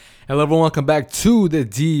Hello, everyone. Welcome back to the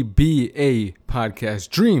DBA podcast.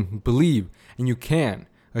 Dream, believe, and you can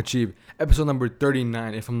achieve. Episode number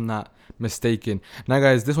 39, if I'm not mistaken. Now,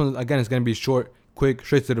 guys, this one, again, is going to be short, quick,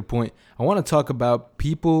 straight to the point. I want to talk about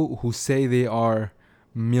people who say they are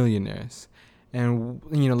millionaires. And,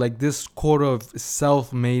 like this quote of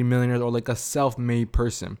self-made millionaires or like a self-made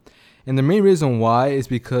person. And the main reason why is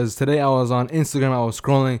because today I was on Instagram, I was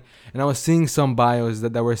scrolling, and I was seeing some bios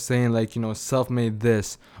that were saying like, self-made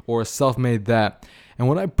this or self-made that. And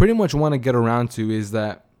what I pretty much want to get around to is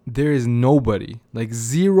that there is nobody, like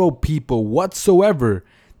zero people whatsoever,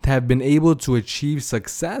 that have been able to achieve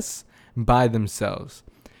success by themselves.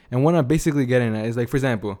 And what I'm basically getting at is like, for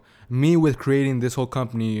example, me with creating this whole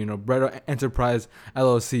company, Bread Enterprise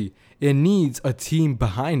LLC, it needs a team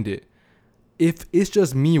behind it. If it's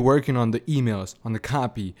just me working on the emails, on the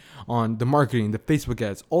copy, on the marketing, the Facebook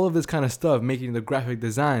ads, all of this kind of stuff, making the graphic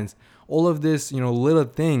designs, all of this, little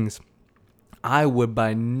things, I would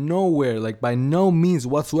by no means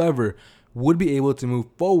whatsoever, would be able to move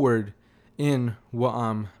forward in what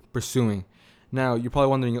I'm pursuing. Now, you're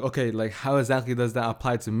probably wondering, okay, like how exactly does that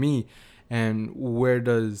apply to me? And where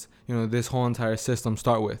does, this whole entire system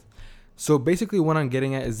start with? So basically what I'm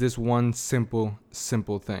getting at is this one simple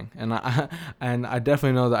thing. And I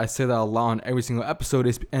definitely know that I say that a lot on every single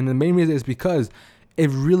episode. And the main reason is because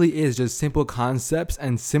it really is just simple concepts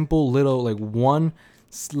and simple little, like one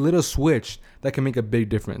little switch that can make a big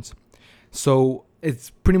difference. So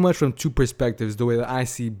it's pretty much from two perspectives, the way that I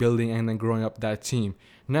see building and then growing up that team.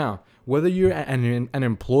 Now, whether you're an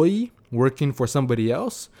employee working for somebody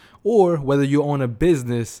else, or whether you own a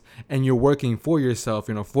business and you're working for yourself,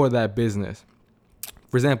 for that business.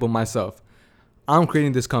 For example, myself, I'm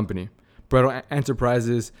creating this company, Bread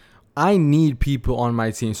Enterprises. I need people on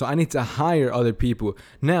my team, so I need to hire other people.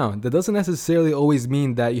 Now, that doesn't necessarily always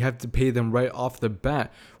mean that you have to pay them right off the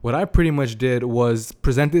bat. What I pretty much did was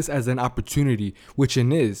present this as an opportunity, which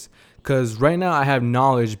it is. Because right now I have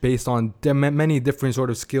knowledge based on many different sort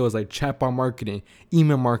of skills like chatbot marketing,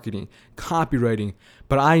 email marketing, copywriting.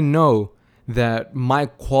 But I know that my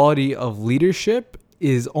quality of leadership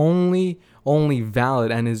is only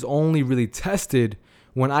valid and is only really tested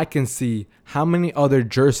when I can see how many other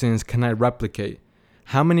Jersons can I replicate,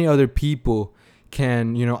 how many other people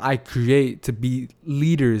can I create to be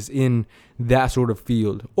leaders in that sort of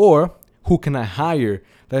field, or who can I hire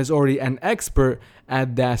that is already an expert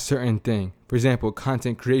at that certain thing. For example,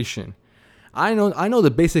 content creation. I know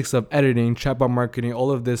the basics of editing, chatbot marketing,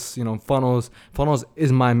 all of this, funnels. Funnels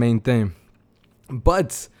is my main thing.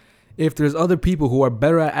 But if there's other people who are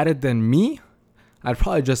better at it than me, I'd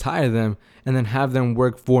probably just hire them and then have them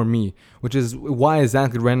work for me, which is why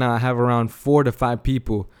exactly right now I have around 4 to 5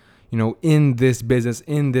 people, in this business,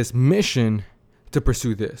 in this mission to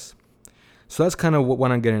pursue this. So that's kind of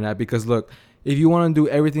what I'm getting at, because look, if you want to do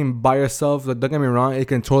everything by yourself, don't get me wrong, it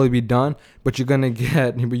can totally be done, but you're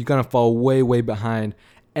gonna fall way behind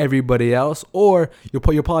everybody else, or you'll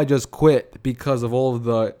probably just quit because of all of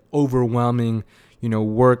the overwhelming,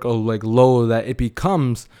 work or like load that it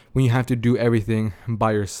becomes when you have to do everything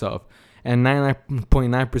by yourself. And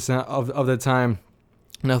 99.9% of the time,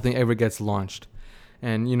 nothing ever gets launched.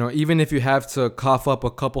 And even if you have to cough up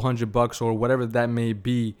a couple $100 or whatever that may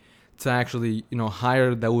be to actually,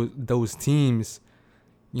 hire those teams,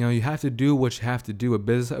 you have to do what you have to do. A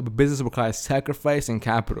business requires sacrifice and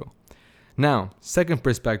capital. Now, second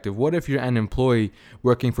perspective, what if you're an employee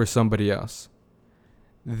working for somebody else?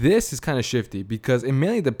 This is kind of shifty because it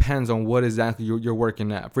mainly depends on what exactly you're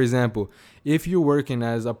working at. For example, if you're working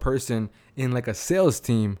as a person in like a sales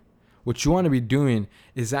team, what you want to be doing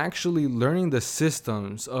is actually learning the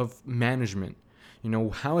systems of management.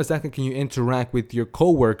 How exactly can you interact with your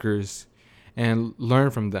coworkers and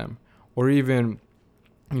learn from them, or even,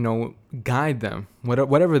 guide them,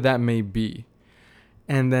 whatever that may be.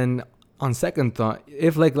 And then on second thought,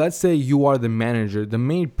 if let's say you are the manager, the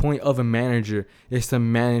main point of a manager is to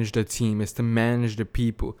manage the team, is to manage the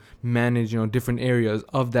people, manage, different areas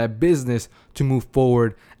of that business to move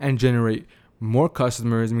forward and generate more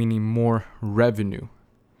customers, meaning more revenue.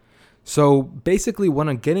 So basically what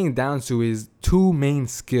I'm getting down to is 2 main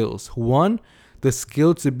skills. 1, the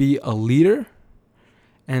skill to be a leader.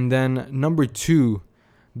 And then number 2,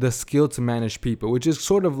 the skill to manage people, which is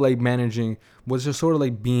sort of like managing, which is sort of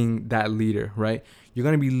like being that leader, right? You're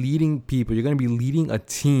going to be leading people. You're going to be leading a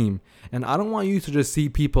team. And I don't want you to just see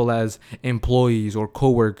people as employees or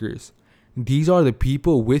coworkers. These are the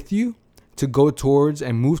people with you to go towards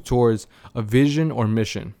and move towards a vision or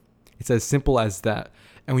mission. It's as simple as that.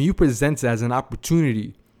 And when you present it as an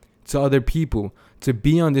opportunity to other people to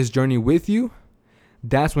be on this journey with you,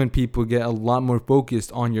 that's when people get a lot more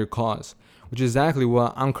focused on your cause, which is exactly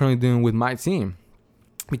what I'm currently doing with my team.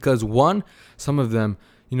 Because one, some of them,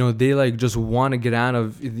 they like just want to get out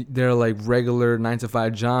of their like regular 9 to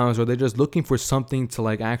 5 jobs, or they're just looking for something to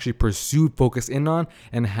like actually pursue, focus in on,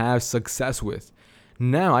 and have success with.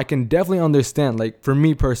 Now, I can definitely understand, like for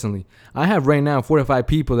me personally, I have right now 4 to 5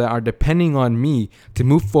 people that are depending on me to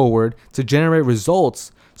move forward, to generate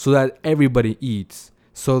results so that everybody eats,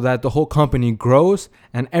 so that the whole company grows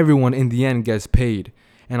and everyone in the end gets paid.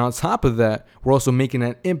 And on top of that, we're also making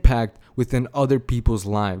an impact within other people's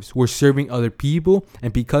lives. We're serving other people,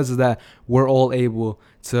 and because of that, we're all able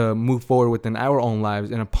to move forward within our own lives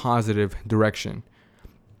in a positive direction.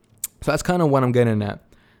 So that's kind of what I'm getting at.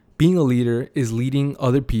 Being a leader is leading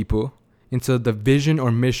other people into the vision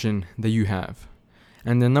or mission that you have.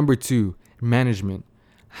 And then number 2, management.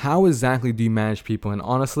 How exactly do you manage people? And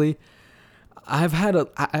honestly, I have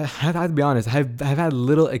to be honest, I've had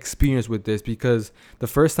little experience with this, because the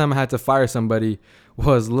first time I had to fire somebody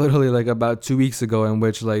was literally like about 2 weeks ago, in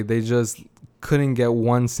which like they just couldn't get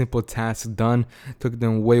one simple task done. Took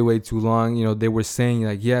them way too long. They were saying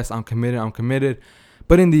like, yes, I'm committed.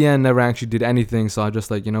 But in the end, never actually did anything. So I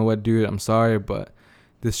just like, you know what, dude, I'm sorry, but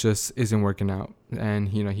this just isn't working out. And,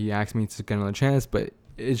 he asked me to get another chance, but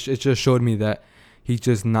it just showed me that he's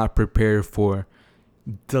just not prepared for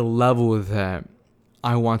the level that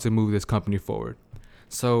I want to move this company forward.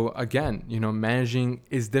 So again, managing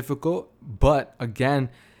is difficult, but again,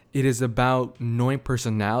 it is about knowing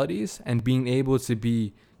personalities and being able to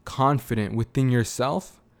be confident within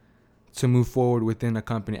yourself to move forward within a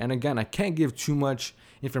company. And again, I can't give too much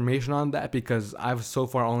information on that, because I've so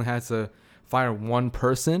far only had to fire one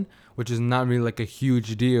person, which is not really like a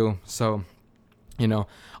huge deal. So,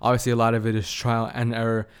 obviously a lot of it is trial and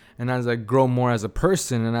error. And as I grow more as a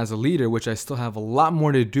person and as a leader, which I still have a lot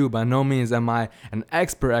more to do, by no means am I an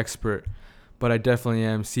expert, but I definitely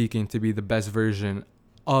am seeking to be the best version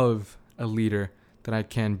of a leader that I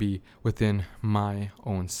can be within my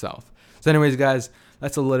own self. So anyways, guys,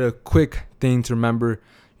 that's a little quick thing to remember.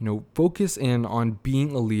 Focus in on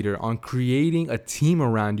being a leader, on creating a team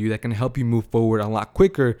around you that can help you move forward a lot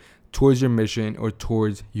quicker towards your mission or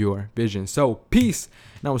towards your vision. So peace,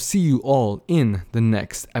 and I will see you all in the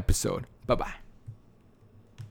next episode. Bye-bye.